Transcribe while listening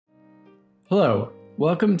Hello,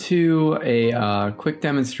 welcome to a quick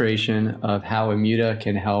demonstration of how Immuta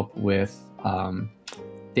can help with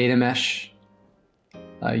data mesh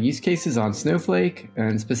use cases on Snowflake.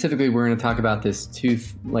 And specifically, we're going to talk about this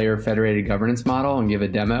two-layer federated governance model and give a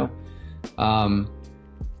demo.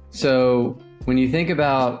 So when you think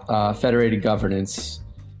about federated governance,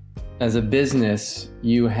 as a business,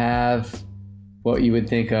 you have what you would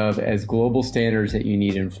think of as global standards that you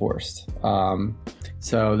need enforced.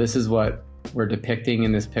 So this is what we're depicting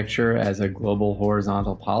in this picture as a global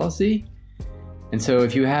horizontal policy. And so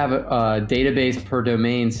if you have a database per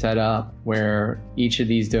domain set up where each of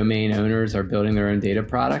these domain owners are building their own data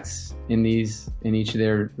products in each of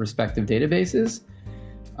their respective databases,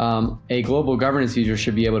 a global governance user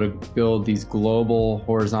should be able to build these global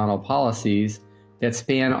horizontal policies that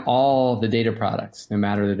span all the data products, no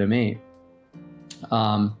matter the domain.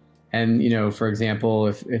 And for example,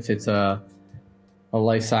 if it's a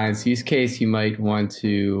life science use case, you might want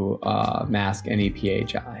to mask any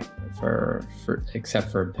PHI except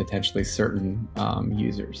for potentially certain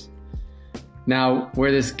users. Now, where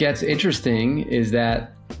this gets interesting is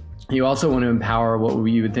that you also want to empower what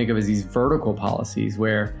you would think of as these vertical policies,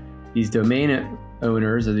 where these domain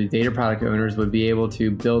owners or the data product owners would be able to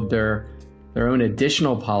build their own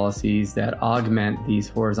additional policies that augment these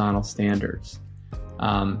horizontal standards.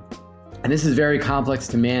 And this is very complex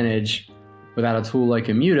to manage without a tool like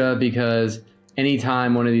Immuta, because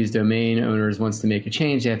anytime one of these domain owners wants to make a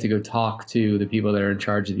change, they have to go talk to the people that are in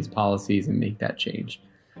charge of these policies and make that change.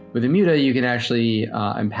 With Immuta, you can actually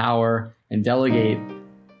empower and delegate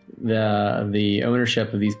the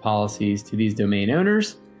ownership of these policies to these domain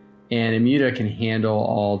owners, and Immuta can handle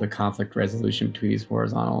all the conflict resolution between these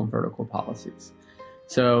horizontal and vertical policies.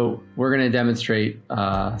 So we're going to demonstrate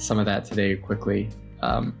some of that today quickly.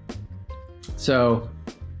 So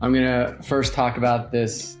I'm going to first talk about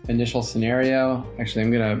this initial scenario. Actually,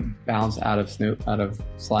 I'm going to bounce out of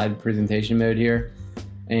slide presentation mode here,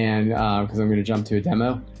 and because I'm going to jump to a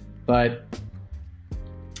demo. But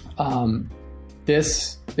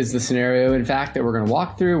this is the scenario, in fact, that we're going to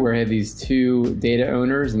walk through, where we have these two data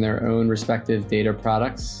owners and their own respective data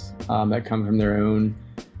products that come from their own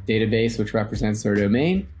database, which represents their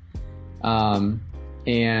domain. And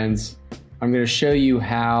I'm going to show you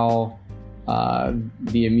how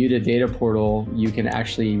the Immuta data portal, you can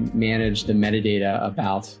actually manage the metadata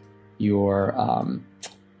about your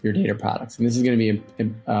data products. And this is going to be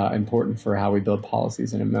important for how we build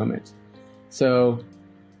policies in a moment. So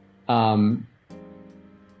let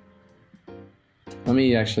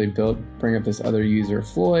me actually bring up this other user,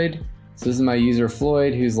 Floyd. So this is my user,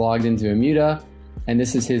 Floyd, who's logged into Immuta, and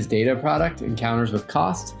this is his data product, Encounters with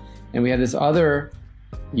Cost. And we have this other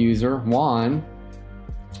user, Juan,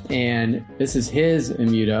 and this is his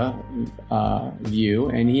Immuta view,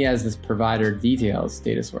 and he has this provider details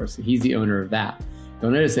data source. So he's the owner of that.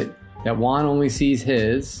 You'll notice that Juan only sees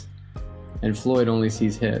his, and Floyd only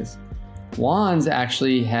sees his. Juan's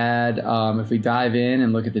actually had, if we dive in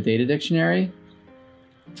and look at the data dictionary,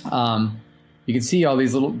 you can see all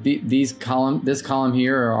these this column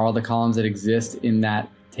here are all the columns that exist in that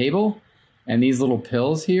table, and these little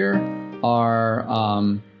pills here are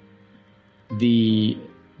the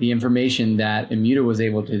information that Immuta was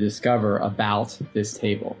able to discover about this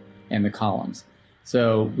table and the columns.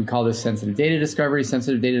 So we call this sensitive data discovery.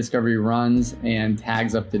 Sensitive data discovery runs and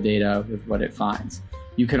tags up the data with what it finds.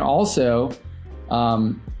 You can also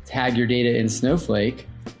tag your data in Snowflake,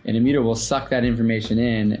 and Immuta will suck that information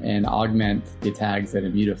in and augment the tags that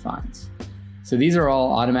Immuta finds. So these are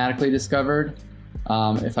all automatically discovered.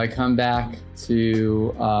 If I come back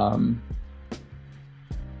to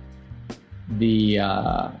the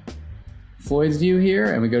Floyd's view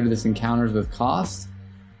here, and we go to this Encounters with Cost,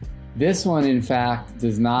 this one, in fact,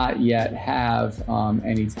 does not yet have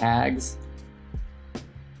any tags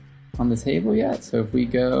on the table yet. So if we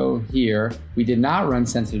go here, we did not run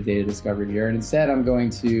sensitive data discovery here, and instead I'm going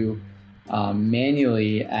to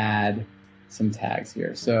manually add some tags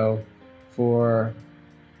here. So for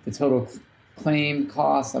the total claim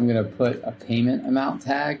cost, I'm going to put a payment amount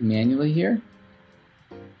tag manually here.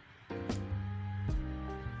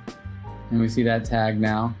 And we see that tag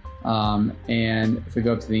now. And if we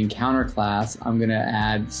go up to the encounter class, I'm going to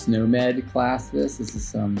add SnowMed class to this. This is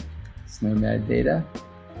some SnowMed data.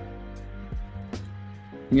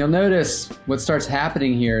 And you'll notice what starts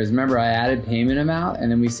happening here is, remember, I added payment amount, and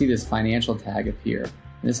then we see this financial tag appear.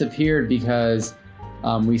 And this appeared because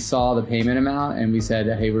we saw the payment amount and we said,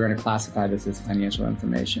 hey, we're going to classify this as financial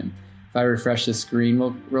information. If I refresh the screen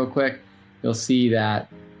real quick, you'll see that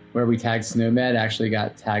where we tagged SNOMED actually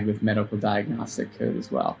got tagged with medical diagnostic code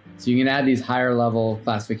as well. So you can add these higher level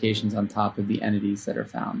classifications on top of the entities that are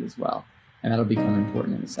found as well. And that'll become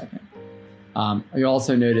important in a second. You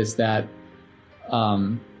also notice that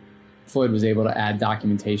Floyd was able to add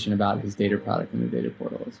documentation about his data product in the data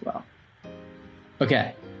portal as well.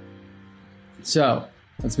 Okay, so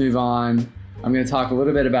let's move on. I'm going to talk a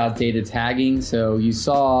little bit about data tagging. So you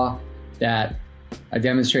saw that I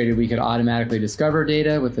demonstrated we could automatically discover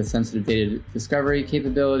data with the sensitive data discovery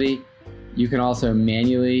capability. You can also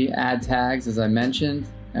manually add tags, as I mentioned.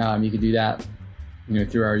 You could do that,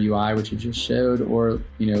 through our UI, which you just showed, or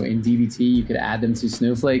in DBT, you could add them to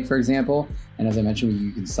Snowflake, for example. And as I mentioned,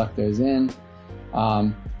 you can suck those in.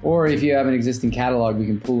 Or if you have an existing catalog, we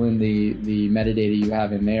can pull in the metadata you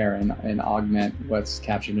have in there and augment what's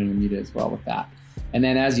captured in Immuta as well with that. And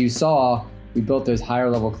then as you saw, we built those higher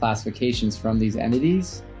level classifications from these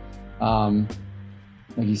entities. Like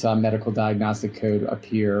you saw medical diagnostic code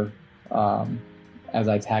appear as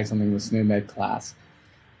I tagged something with SNOMED class.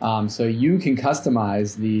 So you can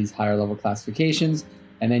customize these higher level classifications,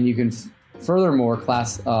 and then you can furthermore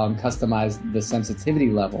customize the sensitivity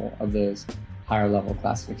level of those higher level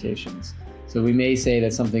classifications. So we may say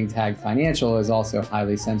that something tagged financial is also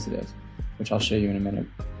highly sensitive, which I'll show you in a minute.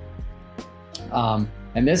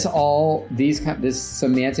 And this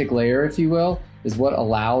semantic layer, if you will, is what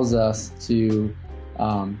allows us to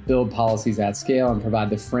build policies at scale and provide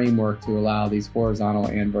the framework to allow these horizontal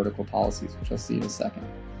and vertical policies, which I'll see in a second.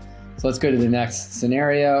 So let's go to the next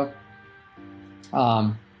scenario.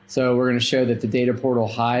 So we're going to show that the data portal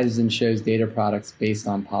hides and shows data products based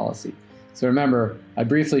on policy. So remember, I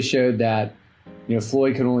briefly showed that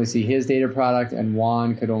Floyd could only see his data product and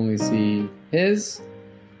Juan could only see his.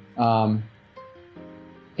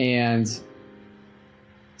 And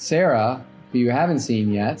Sarah, who you haven't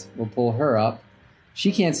seen yet, we'll pull her up.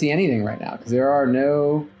 She can't see anything right now because there are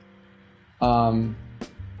no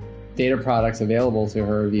data products available to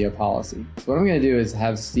her via policy. So what I'm going to do is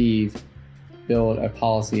have Steve build a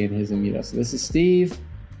policy in his Immuta. So this is Steve.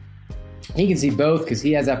 He can see both because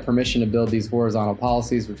he has that permission to build these horizontal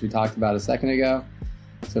policies, which we talked about a second ago.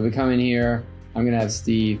 So if we come in here, I'm going to have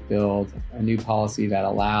Steve build a new policy that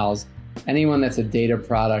allows anyone that's a data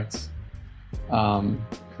product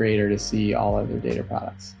creator to see all of their data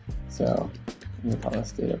products. So I'm going to call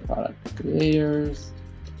this data product creators.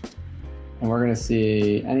 And we're going to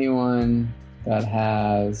see anyone that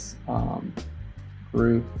has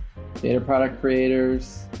group data product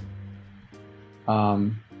creators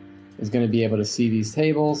is going to be able to see these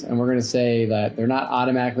tables. And we're going to say that they're not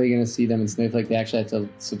automatically going to see them in Snowflake. They actually have to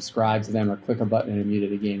subscribe to them or click a button in Immuta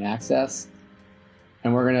to gain access.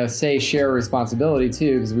 And we're going to say share responsibility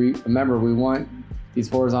too, because remember, we want these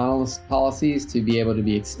horizontal policies to be able to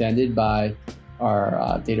be extended by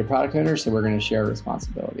our data product owners. So we're going to share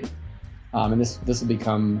responsibility. And this will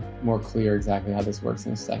become more clear exactly how this works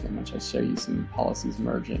in a second, once I show you some policies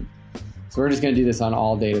merging. So we're just going to do this on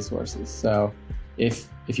all data sources. So if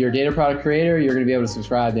you're a data product creator, you're going to be able to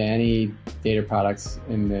subscribe to any data products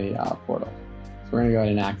in the portal. So we're going to go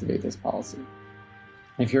ahead and activate this policy.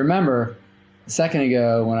 If you remember, a second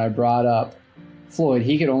ago when I brought up Floyd,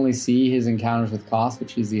 he could only see his encounters with cost,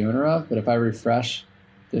 which he's the owner of. But if I refresh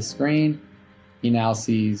this screen, he now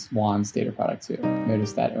sees Juan's data product too.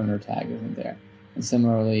 Notice that owner tag isn't there. And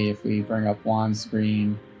similarly, if we bring up Juan's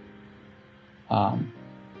screen,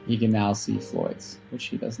 he can now see Floyd's, which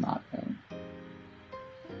he does not own.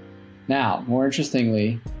 Now, more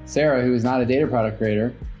interestingly, Sarah, who is not a data product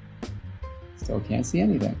creator, still can't see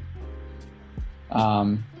anything.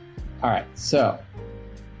 All right, so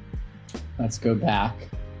let's go back.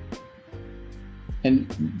 And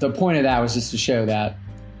the point of that was just to show that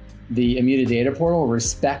the Immuta data portal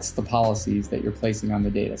respects the policies that you're placing on the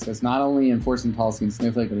data. So it's not only enforcing policy in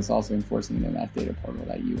Snowflake, but it's also enforcing it in that data portal,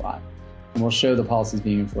 that UI. And we'll show the policies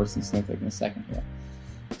being enforced in Snowflake in a second here.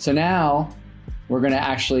 So now we're going to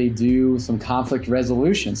actually do some conflict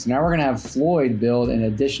resolution. So now we're going to have Floyd build an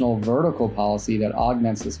additional vertical policy that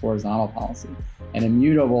augments this horizontal policy. And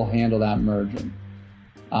Immuta will handle that merging.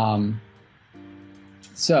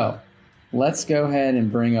 So let's go ahead and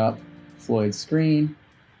bring up Floyd's screen.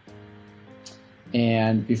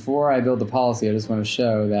 And before I build the policy, I just want to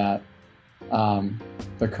show that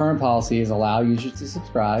the current policy is allow users to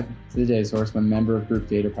subscribe to the data source when member of group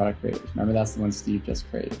data product creators. Remember, that's the one Steve just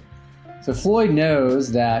created. So Floyd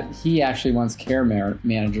knows that he actually wants care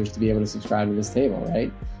managers to be able to subscribe to this table,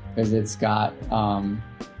 right? Because it's got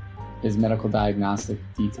his medical diagnostic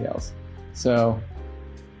details. So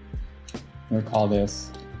we're going to call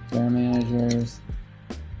this care managers,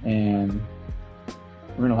 and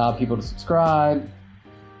we're going to allow people to subscribe.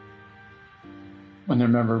 when they're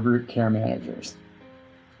member group care managers.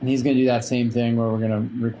 And he's going to do that same thing where we're going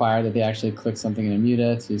to require that they actually click something in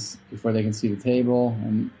Immuta before they can see the table.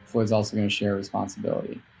 And Floyd's also going to share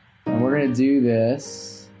responsibility. And we're going to do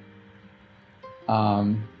this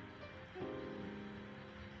on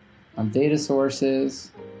data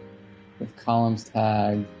sources with columns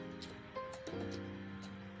tagged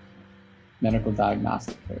medical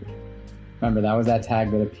diagnostic code. Remember, that was that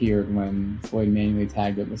tag that appeared when Floyd manually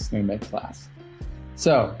tagged it with SnowMed class.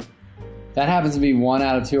 So that happens to be 1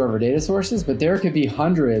 out of 2 of our data sources, but there could be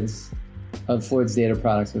hundreds of Floyd's data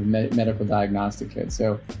products with medical diagnostic code.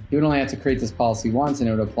 So he would only have to create this policy once and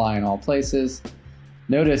it would apply in all places.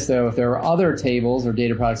 Notice though, if there were other tables or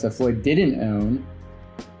data products that Floyd didn't own,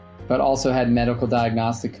 but also had medical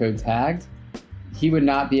diagnostic code tagged, he would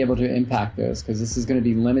not be able to impact those because this is going to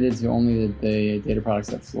be limited to only the data products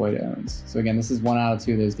that Floyd owns. So again, this is 1 out of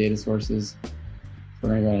 2 of those data sources. We're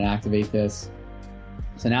going to go ahead and activate this.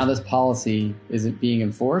 So now this policy isn't being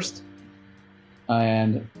enforced.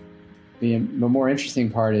 And the more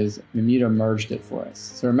interesting part is Immuta merged it for us.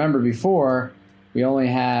 So remember before, we only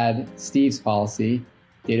had Steve's policy,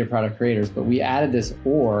 data product creators, but we added this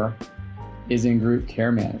or is in group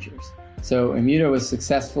care managers. So Immuta was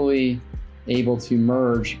successfully able to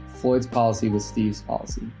merge Floyd's policy with Steve's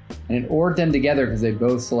policy. And it OR'd them together because they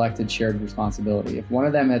both selected shared responsibility. If one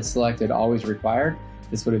of them had selected always required,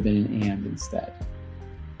 this would have been an and instead.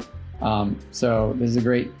 So this is a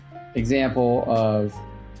great example of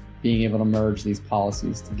being able to merge these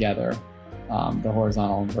policies together, the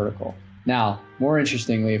horizontal and vertical. Now, more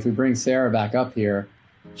interestingly, if we bring Sarah back up here,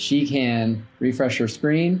 she can refresh her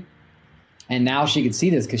screen, and now she can see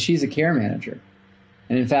this because she's a care manager.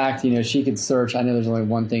 And in fact, she could search. I know there's only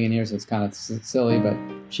one thing in here, so it's kind of silly, but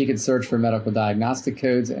she could search for medical diagnostic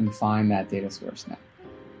codes and find that data source now.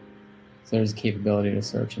 So there's a capability to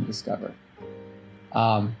search and discover.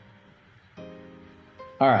 All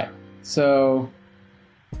right, so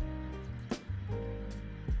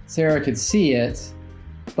Sarah could see it,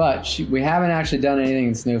 but we haven't actually done anything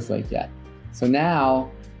in Snowflake yet. So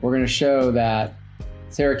now we're going to show that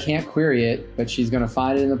Sarah can't query it, but she's going to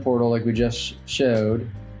find it in the portal like we just showed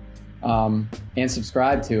and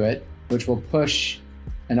subscribe to it, which will push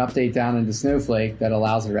an update down into Snowflake that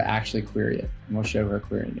allows her to actually query it. And we'll show her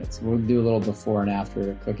querying it. So we'll do a little before and after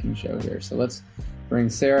the cooking show here. So let's bring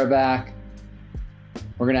Sarah back.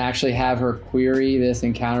 We're going to actually have her query this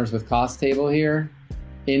encounters with cost table here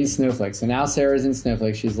in Snowflake. So now Sarah's in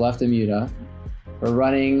Snowflake. She's left Immuta. We're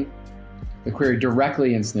running the query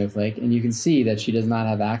directly in Snowflake, and you can see that she does not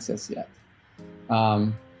have access yet.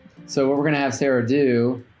 So what we're going to have Sarah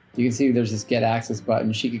do, you can see there's this get access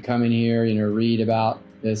button. She could come in here, read about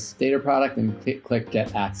this data product and click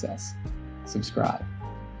get access, subscribe.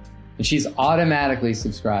 And she's automatically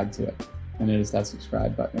subscribed to it. And notice that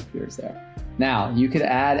subscribe button appears there. Now, you could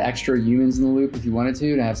add extra humans in the loop if you wanted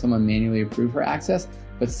to have someone manually approve her access.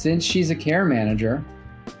 But since she's a care manager,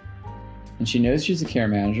 and she knows she's a care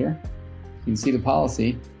manager, you can see the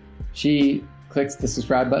policy, she clicks the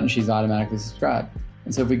subscribe button, she's automatically subscribed.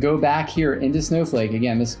 And so if we go back here into Snowflake,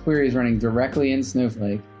 again, this query is running directly in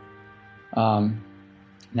Snowflake.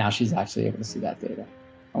 Now she's actually able to see that data.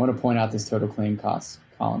 I want to point out this total claim cost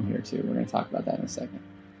column here too. We're going to talk about that in a second.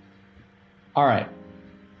 All right,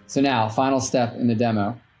 so now final step in the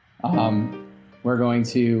demo. We're going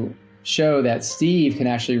to show that Steve can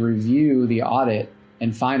actually review the audit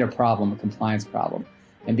and find a problem, a compliance problem.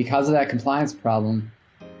 And because of that compliance problem,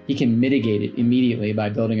 he can mitigate it immediately by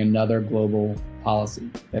building another global policy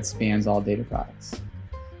that spans all data products.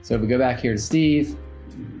 So if we go back here to Steve,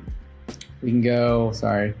 we can go,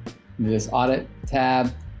 into this audit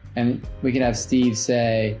tab, and we can have Steve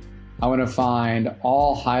say, I want to find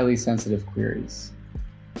all highly sensitive queries.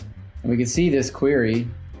 And we can see this query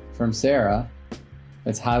from Sarah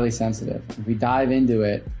that's highly sensitive. If we dive into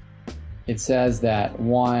it, it says that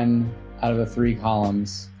 1 out of the 3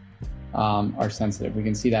 columns are sensitive. We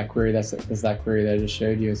can see that query, that's that query that I just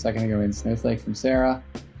showed you a second ago in Snowflake from Sarah.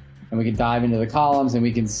 And we can dive into the columns and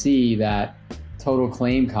we can see that total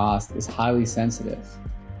claim cost is highly sensitive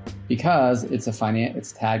because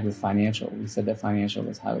it's tagged with financial. We said that financial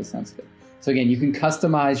was highly sensitive. So again, you can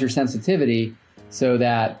customize your sensitivity so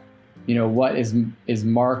that what is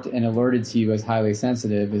marked and alerted to you as highly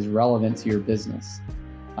sensitive is relevant to your business.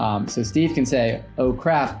 So Steve can say, oh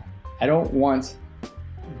crap, I don't want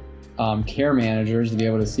care managers to be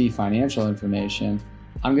able to see financial information.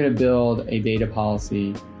 I'm going to build a data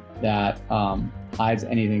policy that hides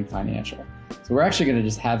anything financial. So we're actually going to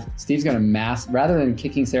just have, Steve's going to mask, rather than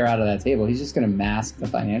kicking Sarah out of that table, he's just going to mask the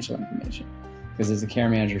financial information because as a care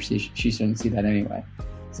manager, she shouldn't see that anyway.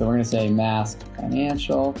 So we're going to say mask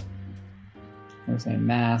financial. We're going to say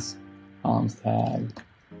mask columns tag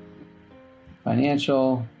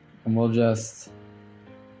financial, and we'll just,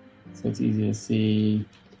 so it's easy to see,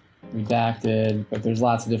 redacted, but there's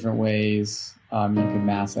lots of different ways you can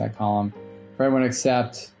mask that column. For everyone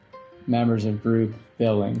except members of group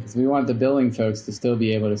billing, because we want the billing folks to still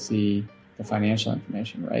be able to see the financial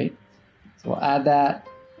information, right? So we'll add that,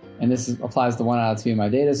 and this applies to 1 out of 2 of my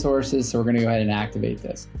data sources, so we're going to go ahead and activate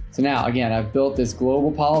this. So now, again, I've built this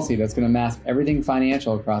global policy that's going to mask everything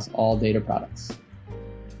financial across all data products,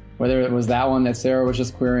 whether it was that one that Sarah was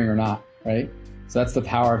just querying or not, right? So that's the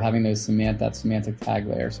power of having those that semantic tag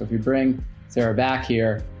layer. So if we bring Sarah back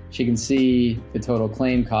here, she can see the total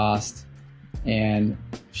claim cost, and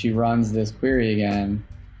she runs this query again,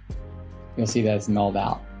 you'll see that it's nulled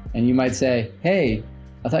out. And you might say, hey,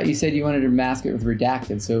 I thought you said you wanted to mask it with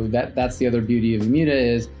redacted. So that's the other beauty of Immuta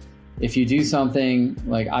is if you do something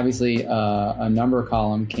like obviously a number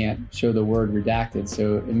column can't show the word redacted.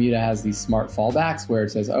 So Immuta has these smart fallbacks where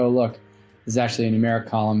it says, oh, look, this is actually a numeric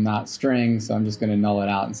column, not string. So I'm just going to null it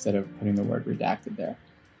out instead of putting the word redacted there,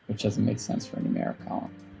 which doesn't make sense for a numeric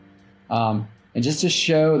column. And just to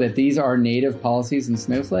show that these are native policies in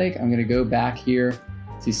Snowflake, I'm going to go back here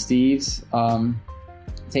to Steve's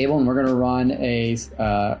table, and we're going to run a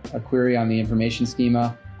query on the information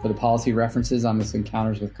schema for the policy references on this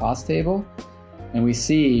encounters with cost table. And we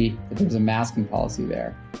see that there's a masking policy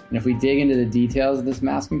there. And if we dig into the details of this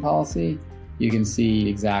masking policy, you can see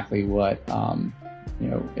exactly what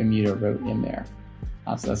Immuta wrote in there.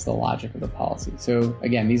 So that's the logic of the policy. So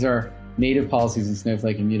again, these are native policies in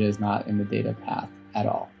Snowflake. Immuta is not in the data path at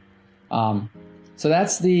all. So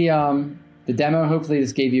that's the demo. Hopefully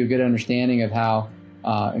this gave you a good understanding of how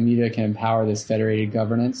Immuta can empower this federated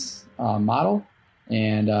governance model.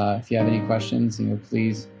 And if you have any questions,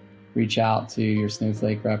 please reach out to your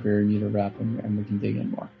Snowflake rep or Immuta rep, and we can dig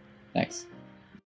in more. Thanks.